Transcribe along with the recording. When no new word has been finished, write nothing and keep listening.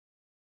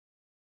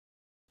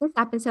This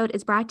episode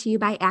is brought to you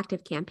by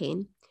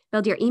ActiveCampaign.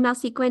 Build your email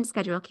sequence,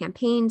 schedule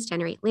campaigns,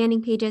 generate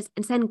landing pages,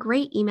 and send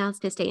great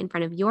emails to stay in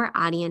front of your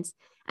audience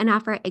and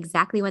offer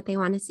exactly what they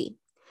want to see.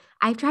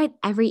 I've tried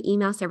every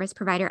email service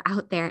provider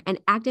out there,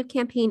 and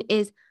ActiveCampaign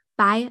is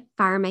by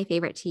far my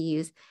favorite to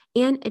use,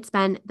 and it's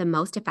been the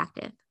most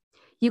effective.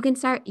 You can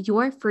start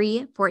your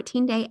free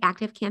 14-day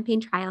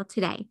ActiveCampaign trial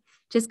today.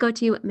 Just go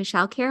to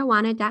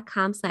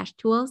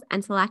michellecaruana.com/tools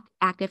and select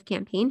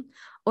ActiveCampaign,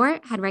 or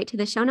head right to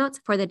the show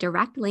notes for the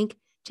direct link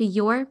to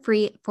your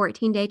free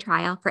 14-day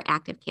trial for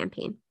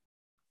ActiveCampaign.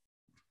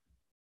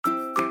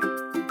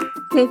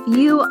 If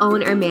you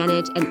own or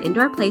manage an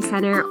indoor play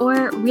center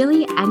or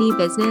really any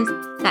business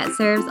that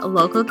serves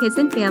local kids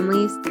and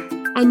families,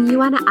 and you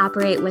want to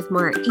operate with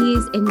more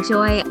ease and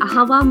joy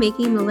all while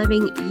making the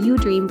living you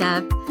dreamed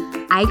of,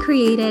 I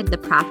created the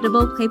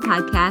Profitable Play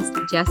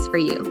Podcast just for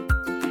you.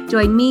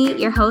 Join me,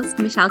 your host,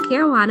 Michelle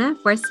Caruana,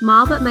 for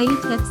small but mighty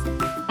tips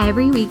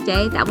every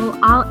weekday that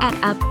will all add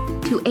up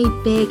to a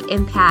big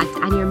impact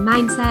on your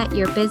mindset,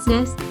 your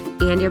business,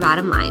 and your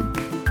bottom line.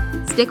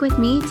 Stick with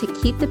me to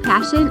keep the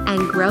passion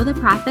and grow the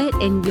profit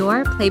in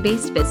your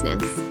play-based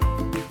business.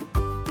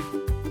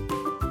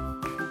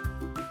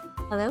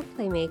 Hello,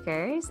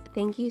 Playmakers.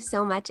 Thank you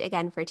so much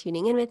again for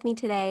tuning in with me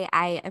today.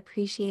 I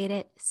appreciate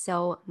it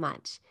so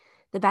much.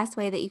 The best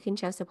way that you can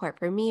show support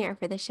for me or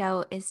for the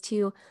show is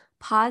to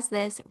pause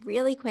this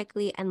really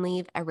quickly and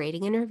leave a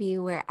rating and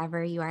review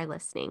wherever you are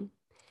listening.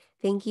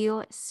 Thank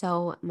you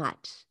so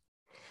much.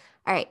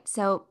 All right,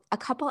 so a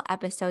couple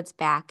episodes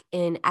back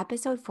in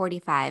episode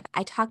 45,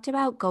 I talked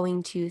about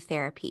going to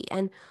therapy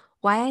and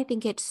why I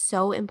think it's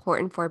so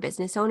important for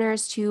business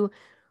owners to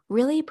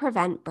really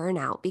prevent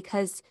burnout,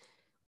 because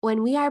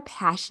when we are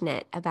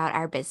passionate about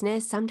our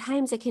business,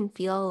 sometimes it can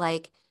feel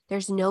like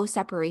there's no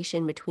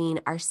separation between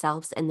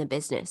ourselves and the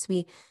business.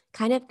 We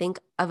kind of think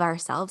of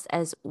ourselves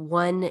as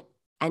one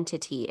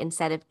entity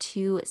instead of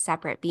two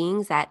separate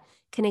beings that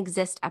can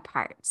exist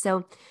apart.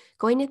 So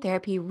going to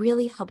therapy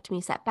really helped me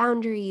set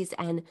boundaries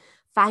and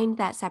find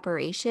that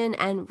separation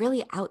and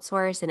really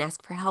outsource and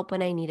ask for help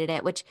when I needed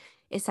it, which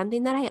is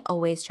something that I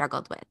always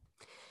struggled with.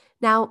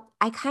 Now,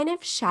 I kind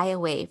of shy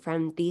away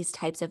from these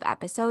types of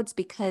episodes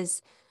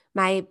because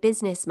my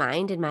business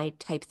mind and my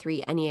type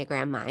 3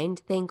 Enneagram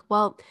mind think,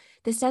 well,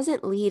 this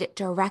doesn't lead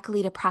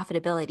directly to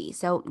profitability,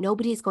 so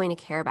nobody's going to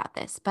care about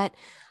this. But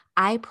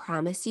I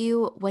promise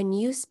you, when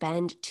you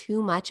spend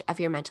too much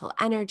of your mental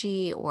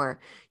energy or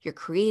your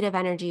creative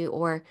energy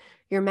or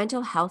your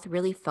mental health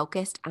really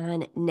focused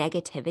on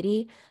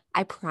negativity,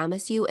 I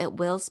promise you it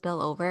will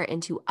spill over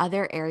into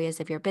other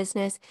areas of your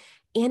business,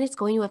 and it's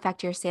going to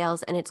affect your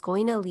sales, and it's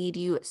going to lead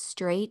you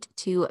straight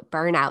to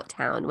burnout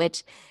town,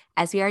 which,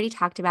 as we already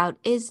talked about,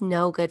 is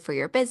no good for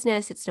your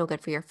business. It's no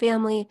good for your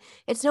family.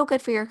 It's no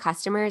good for your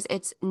customers.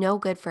 It's no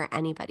good for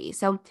anybody.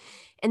 So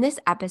in this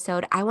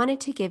episode, I wanted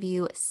to give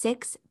you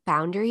 6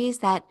 boundaries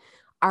that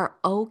are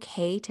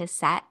okay to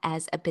set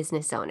as a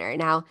business owner.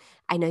 Now,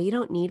 I know you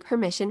don't need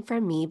permission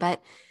from me,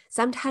 but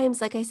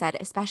sometimes, like I said,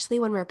 especially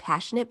when we're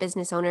passionate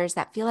business owners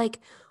that feel like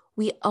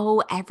we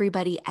owe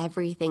everybody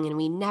everything and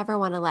we never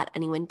want to let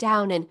anyone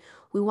down and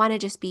we want to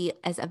just be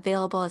as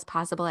available as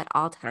possible at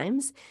all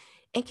times,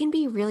 it can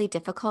be really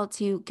difficult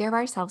to give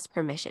ourselves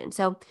permission.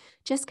 So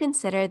just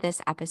consider this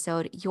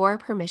episode your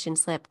permission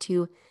slip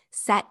to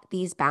set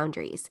these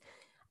boundaries.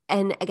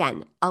 And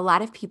again, a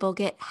lot of people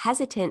get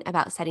hesitant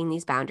about setting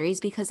these boundaries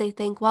because they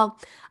think, well,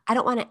 I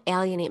don't want to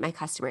alienate my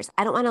customers.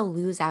 I don't want to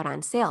lose out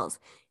on sales.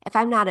 If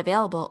I'm not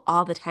available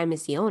all the time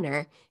as the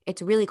owner,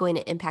 it's really going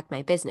to impact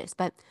my business.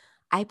 But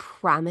I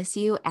promise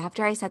you,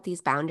 after I set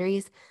these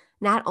boundaries,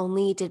 not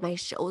only did my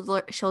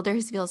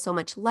shoulders feel so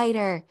much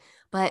lighter,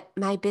 but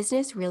my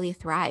business really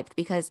thrived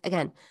because,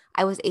 again,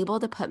 I was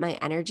able to put my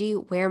energy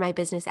where my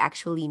business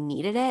actually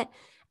needed it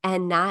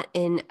and not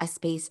in a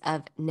space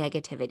of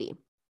negativity.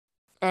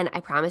 And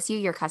I promise you,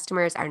 your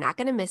customers are not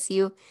going to miss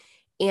you,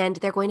 and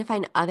they're going to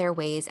find other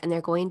ways, and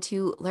they're going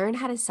to learn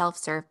how to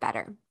self-serve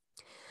better.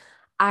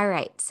 All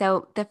right,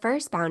 so the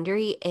first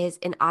boundary is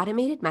an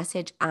automated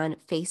message on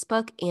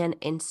Facebook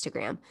and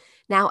Instagram.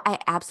 Now, I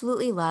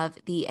absolutely love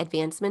the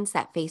advancements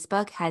that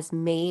Facebook has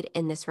made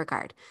in this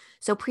regard.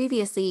 So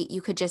previously,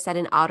 you could just set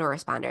an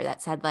autoresponder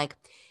that said like,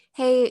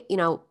 hey,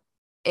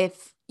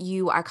 if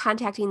you are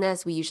contacting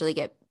this, we usually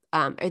get,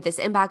 or this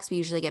inbox, we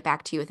usually get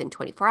back to you within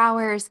 24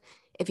 hours.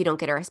 If you don't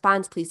get a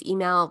response, please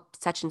email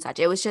such and such.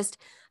 It was just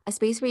a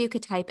space where you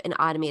could type an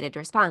automated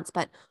response.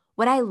 But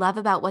what I love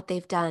about what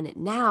they've done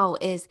now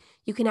is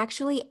you can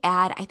actually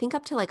add, I think,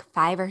 up to like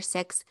 5 or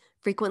 6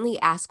 frequently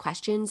asked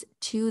questions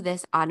to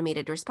this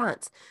automated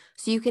response.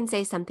 So you can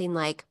say something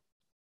like,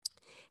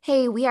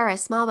 hey, we are a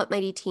small but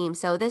mighty team,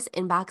 so this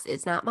inbox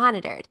is not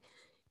monitored.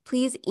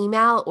 Please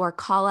email or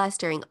call us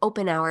during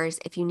open hours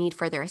if you need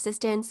further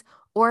assistance,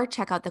 or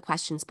check out the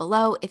questions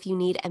below if you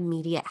need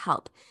immediate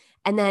help.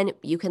 And then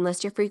you can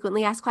list your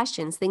frequently asked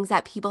questions, things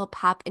that people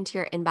pop into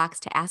your inbox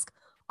to ask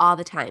all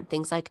the time.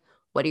 Things like,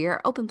 what are your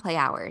open play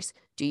hours?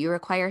 Do you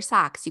require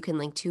socks? You can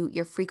link to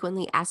your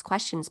frequently asked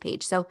questions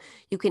page so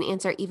you can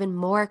answer even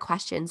more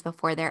questions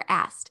before they're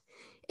asked.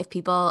 if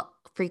people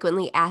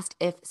frequently asked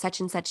if such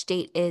and such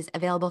date is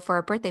available for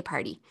a birthday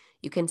party,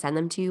 you can send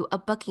them to a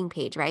booking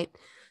page, right?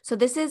 So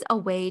this is a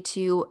way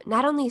to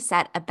not only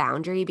set a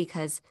boundary,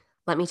 because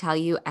let me tell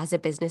you, as a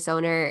business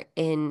owner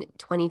in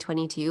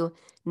 2022,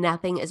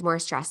 nothing is more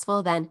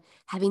stressful than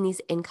having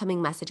these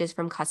incoming messages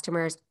from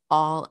customers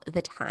all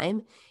the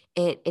time.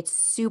 It's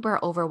super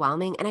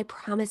overwhelming. And I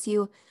promise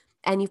you,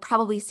 and you've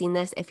probably seen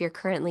this if you're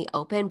currently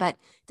open, but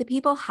the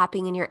people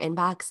hopping in your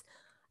inbox,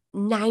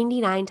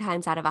 99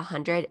 times out of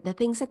 100, the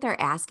things that they're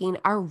asking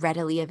are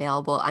readily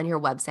available on your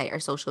website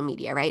or social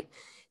media, right?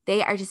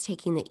 They are just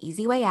taking the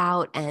easy way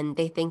out, and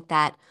they think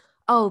that,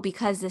 oh,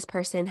 because this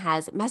person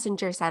has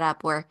Messenger set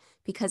up or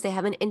because they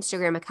have an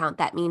Instagram account,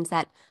 that means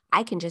that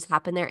I can just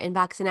hop in their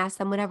inbox and ask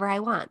them whatever I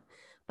want.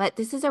 But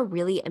this is a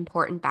really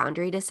important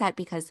boundary to set,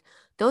 because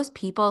those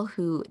people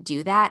who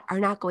do that are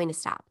not going to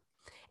stop.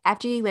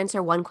 After you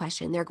answer one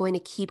question, they're going to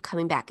keep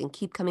coming back and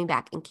keep coming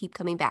back and keep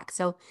coming back.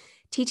 So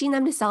teaching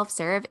them to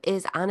self-serve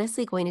is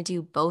honestly going to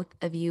do both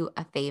of you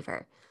a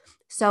favor.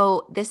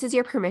 So this is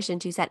your permission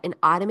to set an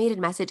automated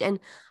message. And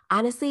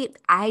honestly,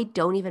 I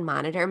don't even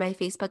monitor my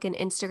Facebook and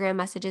Instagram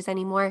messages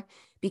anymore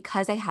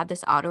because I have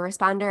this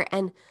autoresponder.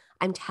 And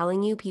I'm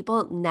telling you,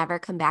 people never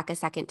come back a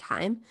second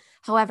time.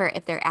 However,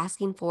 if they're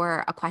asking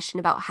for a question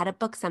about how to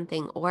book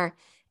something or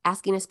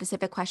asking a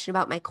specific question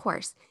about my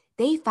course,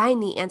 they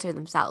find the answer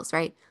themselves,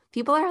 right?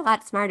 People are a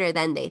lot smarter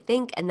than they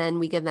think, and then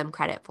we give them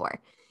credit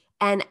for.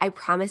 And I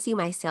promise you,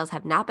 my sales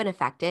have not been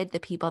affected. The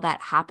people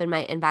that hop in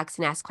my inbox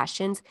and ask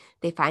questions,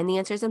 they find the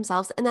answers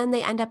themselves and then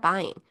they end up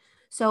buying.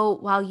 So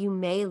while you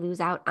may lose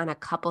out on a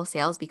couple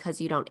sales because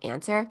you don't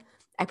answer,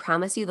 I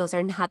promise you, those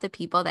are not the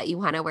people that you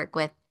want to work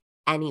with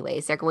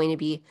anyways. They're going to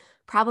be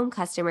problem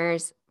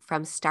customers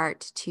from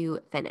start to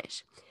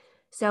finish.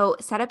 So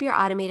set up your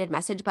automated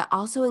message, but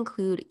also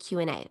include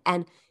Q&A.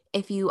 And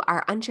if you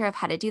are unsure of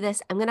how to do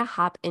this, I'm going to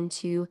hop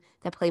into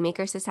the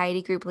Playmaker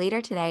Society group later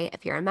today,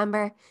 if you're a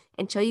member,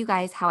 and show you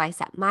guys how I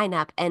set mine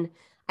up. And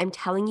I'm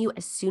telling you,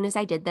 as soon as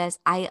I did this,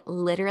 I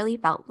literally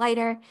felt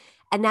lighter.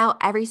 And now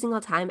every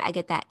single time I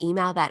get that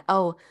email that,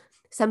 oh,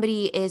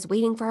 somebody is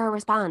waiting for a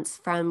response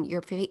from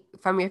your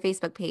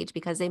Facebook page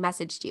because they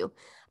messaged you,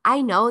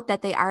 I know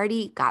that they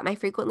already got my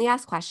frequently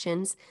asked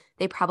questions.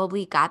 They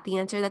probably got the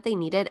answer that they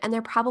needed, and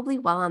they're probably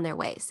well on their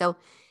way. So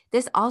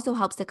this also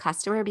helps the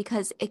customer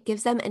because it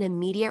gives them an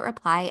immediate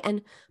reply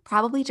and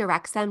probably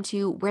directs them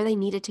to where they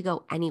needed to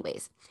go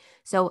anyways.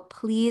 So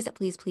please,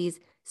 please, please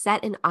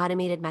set an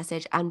automated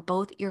message on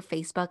both your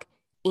Facebook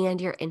and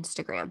your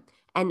Instagram.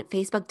 And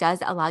Facebook does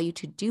allow you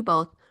to do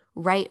both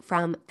right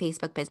from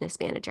Facebook Business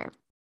Manager.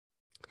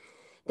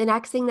 The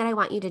next thing that I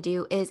want you to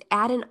do is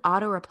add an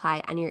auto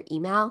reply on your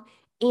email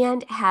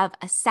and have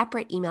a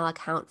separate email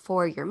account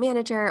for your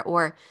manager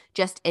or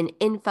just an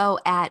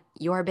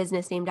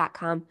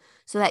info@yourbusinessname.com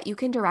so that you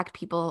can direct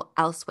people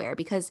elsewhere.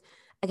 Because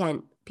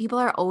again, people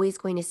are always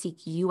going to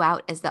seek you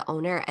out as the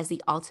owner, as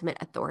the ultimate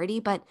authority,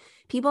 but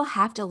people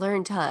have to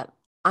learn to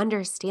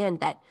understand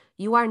that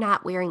you are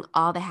not wearing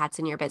all the hats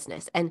in your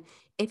business. And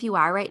if you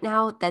are right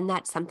now, then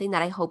that's something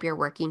that I hope you're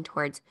working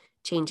towards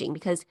changing,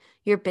 because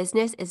your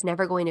business is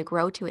never going to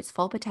grow to its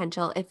full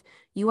potential if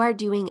you are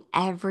doing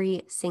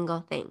every single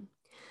thing.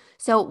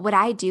 So what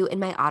I do in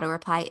my auto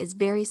reply is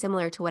very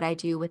similar to what I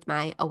do with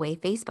my away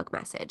Facebook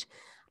message.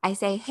 I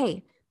say,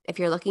 hey, if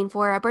you're looking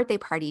for a birthday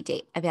party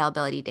date,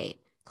 availability date,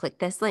 click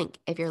this link.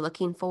 If you're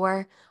looking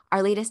for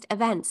our latest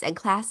events and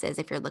classes,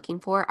 if you're looking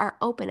for our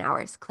open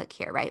hours, click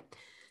here, right?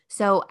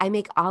 So I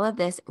make all of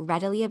this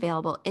readily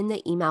available in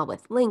the email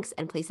with links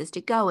and places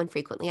to go and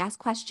frequently asked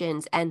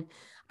questions. And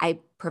I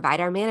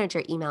provide our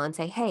manager email and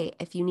say, hey,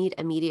 if you need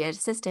immediate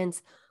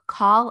assistance,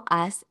 call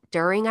us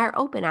during our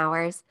open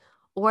hours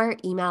or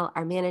email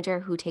our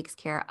manager who takes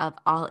care of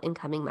all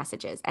incoming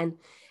messages. And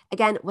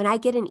again, when I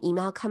get an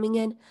email coming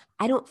in,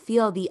 I don't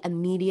feel the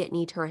immediate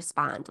need to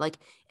respond. Like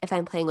if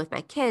I'm playing with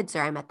my kids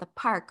or I'm at the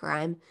park or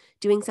I'm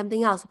doing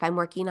something else, if I'm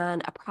working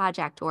on a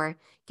project or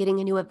getting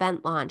a new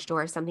event launched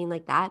or something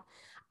like that,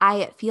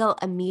 I feel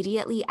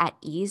immediately at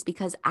ease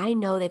because I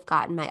know they've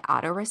gotten my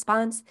auto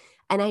response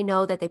and I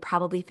know that they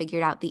probably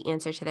figured out the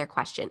answer to their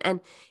question. And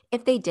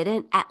if they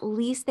didn't, at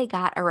least they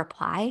got a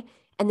reply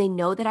and they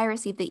know that I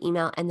received the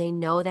email and they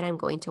know that I'm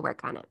going to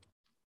work on it.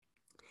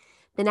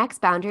 The next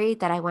boundary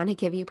that I want to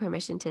give you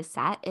permission to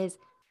set is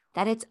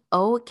that it's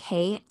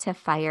okay to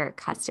fire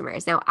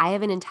customers. Now, I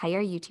have an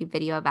entire YouTube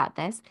video about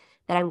this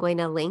that I'm going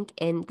to link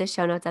in the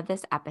show notes of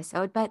this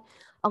episode, but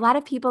a lot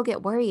of people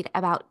get worried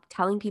about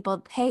telling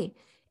people, hey,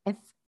 if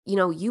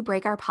you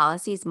break our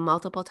policies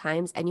multiple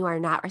times and you are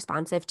not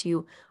responsive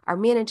to our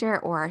manager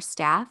or our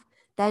staff,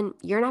 then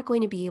you're not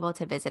going to be able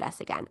to visit us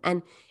again.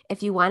 And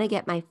if you want to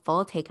get my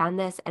full take on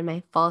this and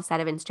my full set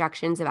of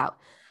instructions about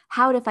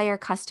how to fire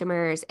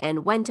customers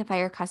and when to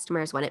fire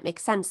customers, when it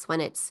makes sense,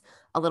 when it's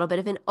a little bit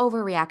of an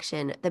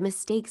overreaction, the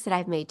mistakes that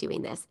I've made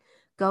doing this,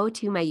 go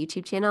to my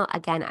YouTube channel.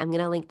 Again, I'm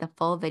going to link the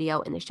full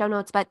video in the show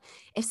notes. But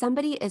if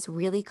somebody is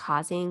really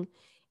causing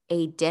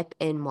a dip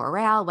in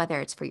morale,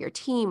 whether it's for your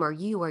team or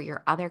you or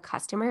your other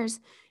customers,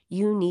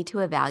 you need to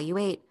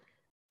evaluate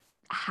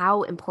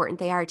how important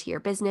they are to your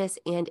business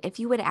and if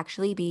you would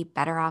actually be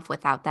better off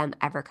without them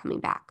ever coming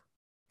back.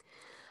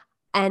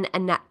 And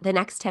the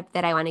next tip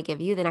that I want to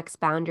give you, the next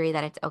boundary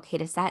that it's okay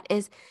to set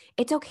is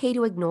it's okay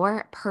to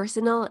ignore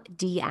personal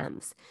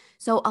DMs.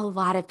 So a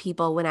lot of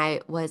people when I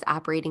was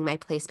operating my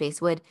play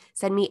space would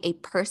send me a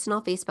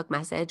personal Facebook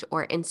message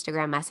or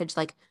Instagram message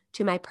like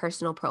to my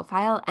personal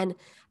profile. And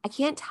I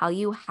can't tell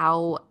you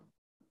how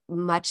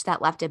much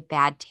that left a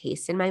bad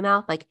taste in my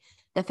mouth. Like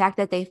the fact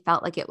that they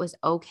felt like it was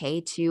okay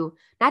to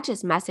not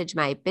just message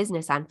my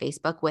business on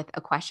Facebook with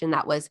a question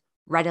that was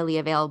readily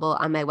available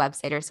on my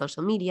website or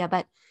social media,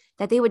 but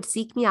that they would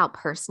seek me out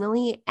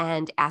personally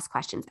and ask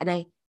questions. And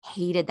I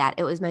hated that.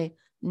 It was my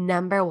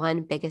number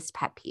one biggest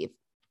pet peeve.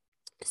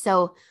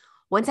 So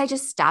once I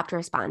just stopped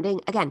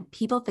responding, again,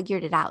 people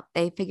figured it out.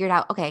 They figured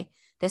out, okay,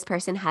 this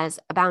person has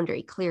a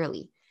boundary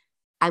clearly.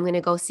 I'm going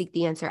to go seek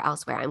the answer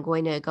elsewhere. I'm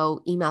going to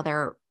go email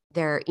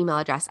their email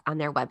address on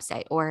their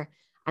website, or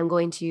I'm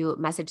going to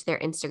message their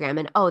Instagram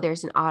and, oh,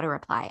 there's an auto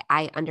reply.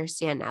 I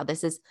understand now.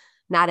 This is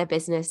not a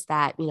business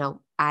that,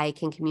 I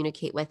can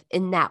communicate with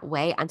in that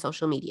way on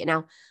social media.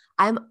 Now,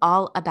 I'm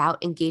all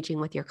about engaging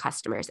with your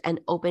customers and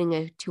opening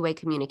a two-way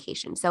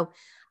communication. So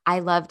I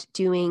loved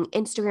doing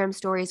Instagram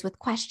stories with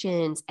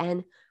questions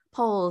and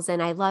polls,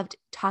 and I loved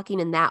talking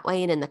in that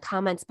way and in the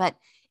comments, but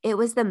it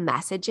was the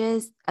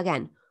messages,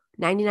 again,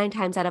 99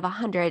 times out of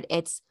 100,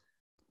 it's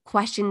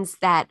questions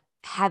that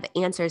have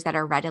answers that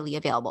are readily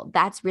available.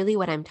 That's really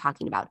what I'm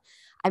talking about.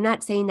 I'm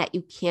not saying that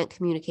you can't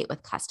communicate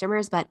with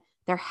customers, but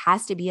there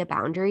has to be a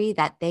boundary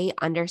that they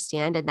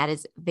understand and that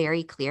is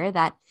very clear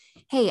that,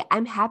 hey,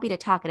 I'm happy to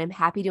talk and I'm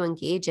happy to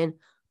engage and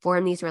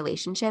form these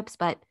relationships,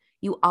 but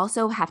you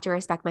also have to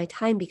respect my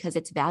time because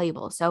it's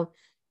valuable. So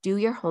do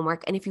your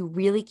homework. And if you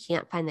really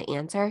can't find the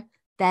answer,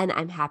 then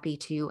I'm happy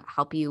to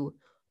help you.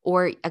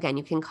 Or again,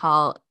 you can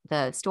call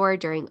the store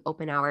during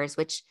open hours,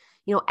 which,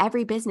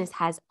 every business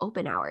has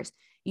open hours.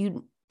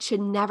 You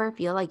should never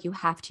feel like you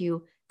have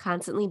to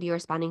constantly be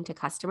responding to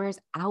customers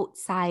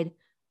outside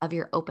of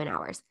your open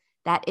hours.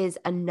 That is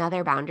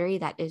another boundary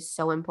that is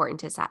so important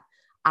to set.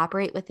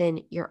 Operate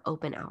within your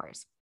open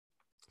hours.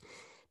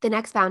 The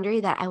next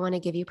boundary that I want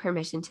to give you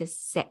permission to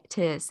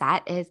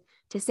set is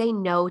to say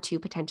no to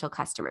potential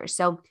customers.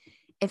 So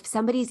if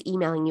somebody's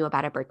emailing you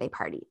about a birthday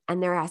party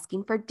and they're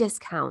asking for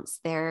discounts,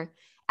 they're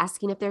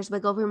asking if there's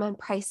wiggle room on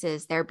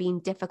prices, they're being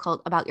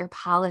difficult about your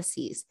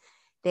policies,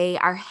 they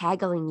are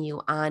haggling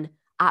you on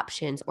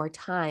options or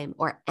time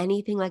or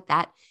anything like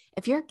that.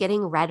 If you're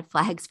getting red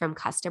flags from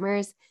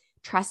customers,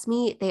 trust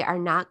me, they are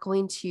not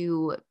going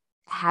to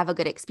have a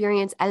good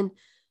experience. And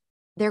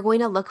they're going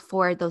to look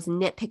for those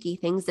nitpicky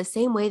things the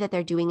same way that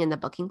they're doing in the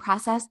booking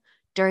process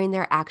during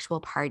their actual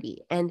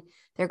party. And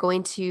they're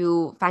going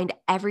to find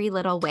every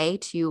little way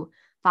to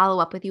follow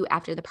up with you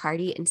after the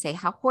party and say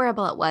how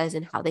horrible it was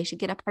and how they should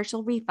get a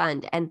partial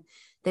refund. And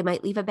they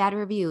might leave a bad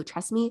review.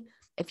 Trust me,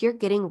 if you're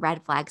getting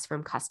red flags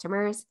from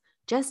customers,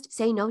 just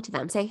say no to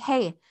them. Say,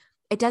 hey,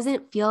 it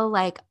doesn't feel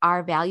like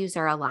our values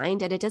are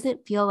aligned and it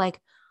doesn't feel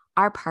like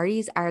our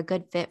parties are a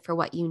good fit for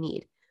what you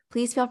need.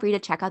 Please feel free to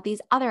check out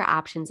these other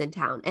options in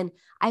town. And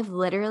I've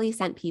literally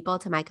sent people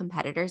to my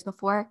competitors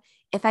before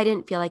if I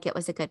didn't feel like it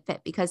was a good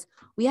fit because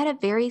we had a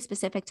very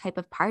specific type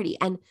of party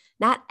and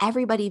not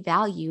everybody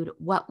valued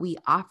what we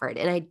offered.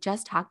 And I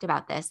just talked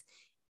about this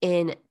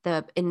in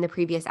the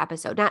previous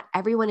episode. Not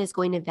everyone is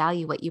going to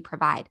value what you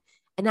provide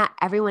and not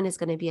everyone is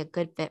going to be a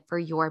good fit for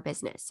your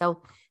business.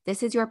 So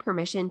this is your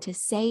permission to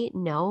say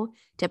no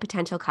to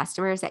potential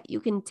customers that you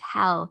can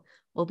tell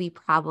will be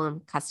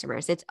problem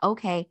customers. It's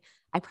okay.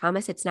 I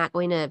promise it's not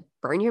going to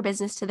burn your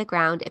business to the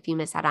ground if you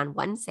miss out on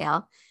one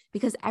sale,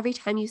 because every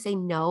time you say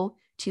no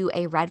to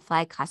a red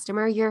flag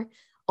customer, you're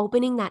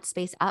opening that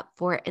space up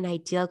for an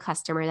ideal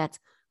customer that's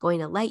going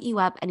to light you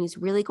up and who's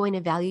really going to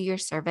value your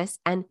service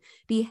and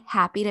be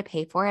happy to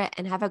pay for it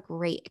and have a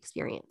great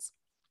experience.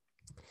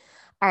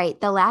 All right,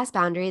 the last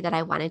boundary that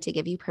I wanted to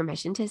give you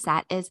permission to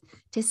set is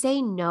to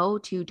say no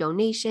to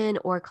donation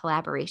or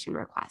collaboration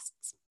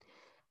requests.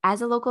 As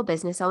a local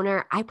business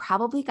owner, I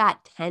probably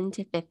got 10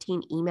 to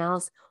 15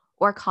 emails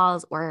or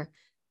calls or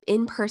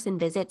in-person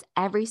visits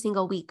every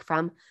single week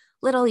from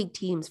Little League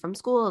teams, from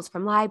schools,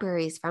 from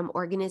libraries, from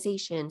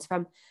organizations,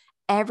 from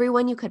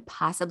everyone you could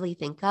possibly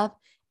think of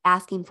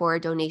asking for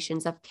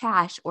donations of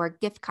cash or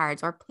gift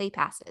cards or play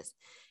passes.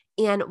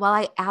 And while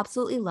I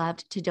absolutely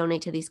loved to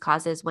donate to these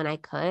causes when I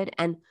could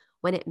and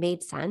when it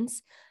made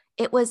sense,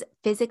 it was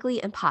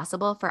physically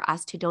impossible for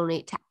us to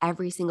donate to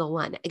every single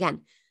one.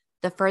 Again,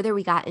 the further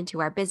we got into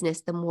our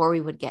business, the more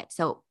we would get.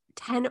 So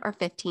 10 or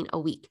 15 a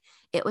week,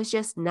 it was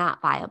just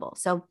not viable.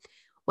 So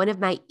one of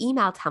my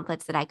email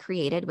templates that I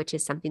created, which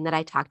is something that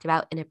I talked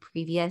about in a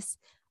previous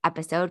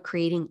episode,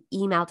 creating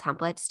email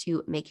templates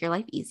to make your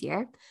life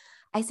easier.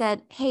 I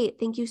said, hey,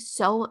 thank you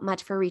so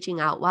much for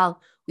reaching out.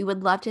 While we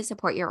would love to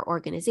support your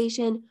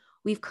organization,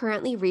 we've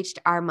currently reached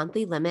our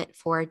monthly limit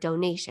for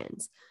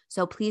donations.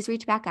 So please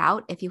reach back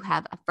out if you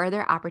have a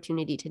further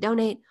opportunity to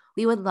donate.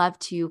 We would love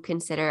to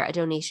consider a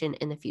donation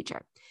in the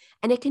future.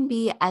 And it can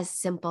be as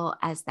simple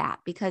as that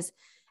because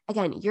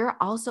again, you're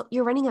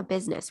running a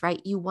business,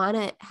 right? You want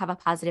to have a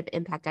positive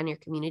impact on your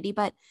community,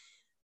 but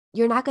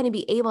you're not going to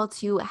be able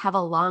to have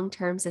a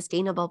long-term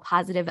sustainable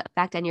positive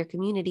effect on your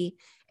community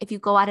if you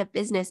go out of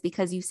business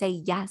because you say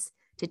yes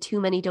to too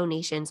many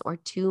donations or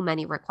too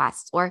many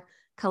requests or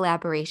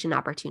collaboration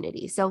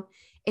opportunities. So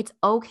it's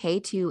okay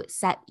to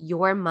set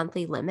your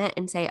monthly limit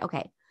and say,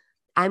 okay,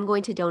 I'm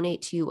going to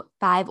donate to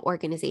 5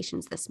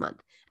 organizations this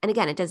month. And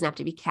again, it doesn't have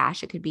to be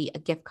cash. It could be a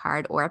gift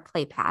card or a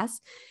play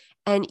pass.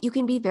 And you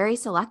can be very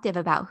selective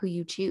about who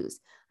you choose.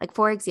 Like,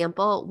 for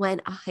example,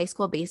 when a high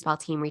school baseball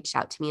team reached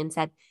out to me and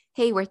said,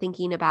 hey, we're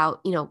thinking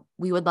about,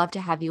 we would love to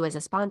have you as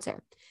a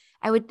sponsor.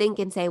 I would think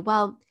and say,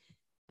 well,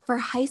 for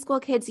high school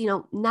kids,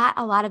 not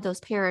a lot of those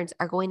parents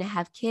are going to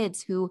have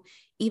kids who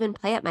even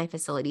play at my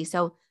facility.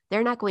 So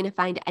they're not going to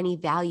find any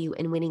value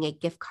in winning a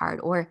gift card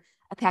or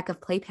a pack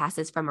of play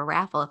passes from a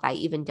raffle if I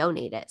even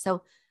donate it.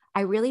 So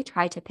I really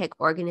try to pick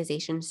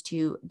organizations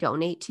to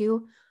donate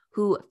to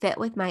who fit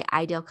with my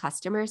ideal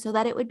customer so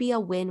that it would be a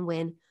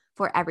win-win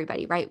for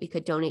everybody, right? We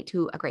could donate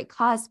to a great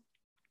cause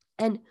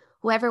and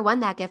whoever won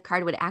that gift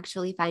card would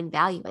actually find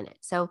value in it.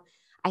 So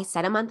I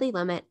set a monthly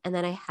limit and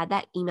then I had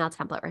that email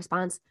template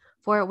response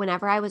for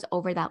whenever I was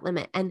over that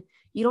limit. And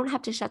you don't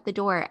have to shut the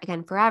door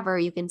again forever.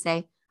 You can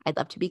say, I'd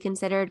love to be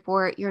considered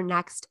for your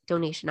next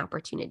donation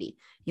opportunity.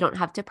 You don't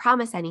have to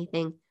promise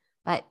anything,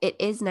 but it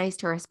is nice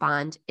to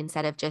respond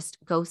instead of just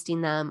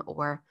ghosting them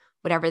or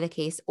whatever the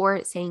case,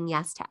 or saying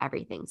yes to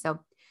everything. So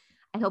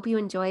I hope you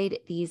enjoyed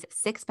these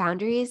 6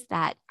 boundaries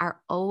that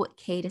are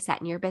okay to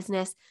set in your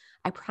business.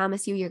 I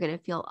promise you, you're going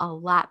to feel a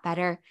lot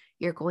better.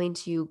 You're going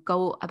to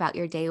go about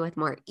your day with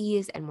more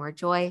ease and more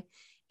joy,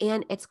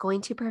 and it's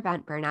going to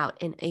prevent burnout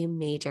in a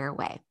major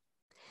way.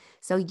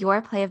 So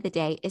your play of the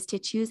day is to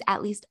choose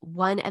at least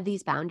one of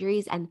these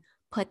boundaries and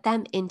put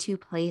them into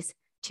place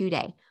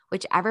today.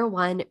 Whichever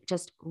one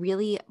just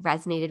really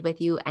resonated with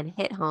you and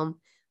hit home,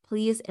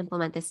 please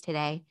implement this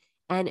today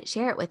and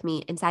share it with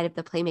me inside of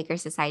the Playmaker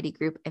Society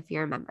group if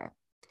you're a member.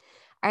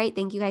 All right,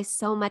 thank you guys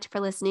so much for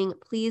listening.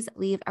 Please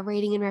leave a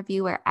rating and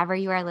review wherever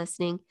you are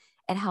listening.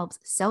 It helps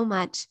so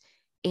much.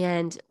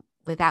 And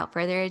without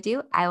further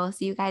ado, I will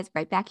see you guys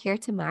right back here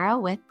tomorrow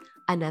with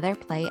another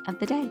play of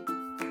the day.